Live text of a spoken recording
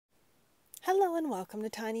Hello and welcome to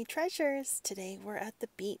Tiny Treasures. Today we're at the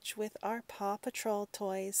beach with our Paw Patrol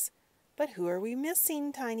toys. But who are we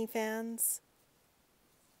missing, Tiny fans?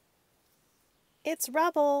 It's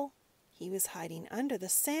Rubble. He was hiding under the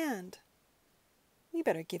sand. We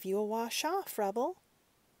better give you a wash off, Rubble.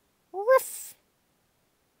 Woof!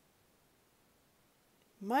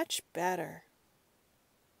 Much better.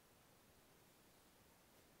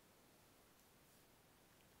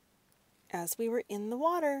 As we were in the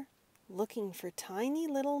water, looking for tiny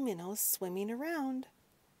little minnows swimming around,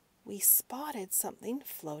 we spotted something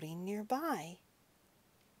floating nearby.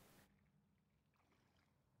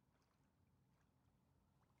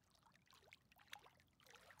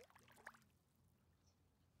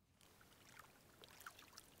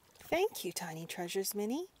 Thank you, Tiny Treasures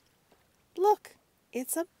Minnie. Look,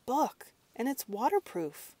 it's a book and it's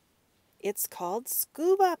waterproof. It's called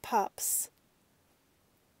Scuba Pups.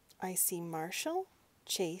 I see Marshall,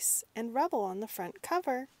 Chase, and Rubble on the front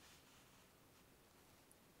cover.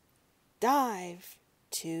 Dive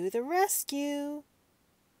to the rescue.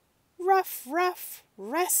 Ruff, ruff,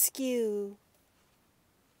 rescue.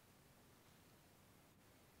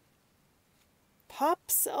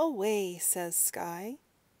 Pups away, says Sky.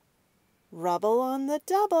 Rubble on the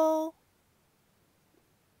double.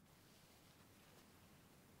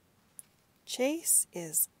 Chase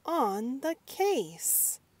is on the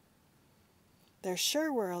case. There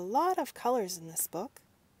sure were a lot of colors in this book.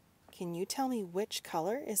 Can you tell me which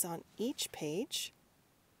color is on each page?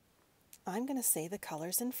 I'm going to say the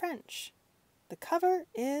colors in French. The cover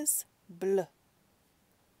is bleu,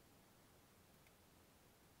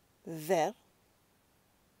 vert,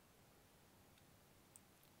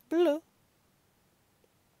 bleu,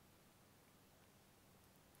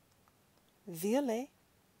 violet,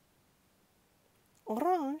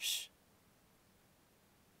 orange,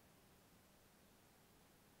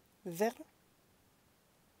 vert,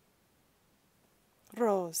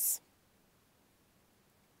 rose.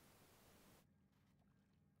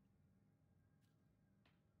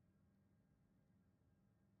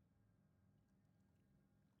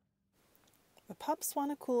 The pups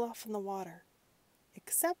want to cool off in the water,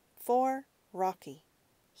 except for Rocky.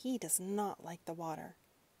 He does not like the water.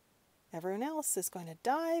 Everyone else is going to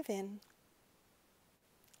dive in.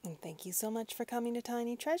 And thank you so much for coming to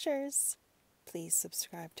Tiny Treasures. Please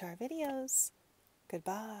subscribe to our videos.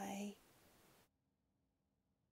 Goodbye.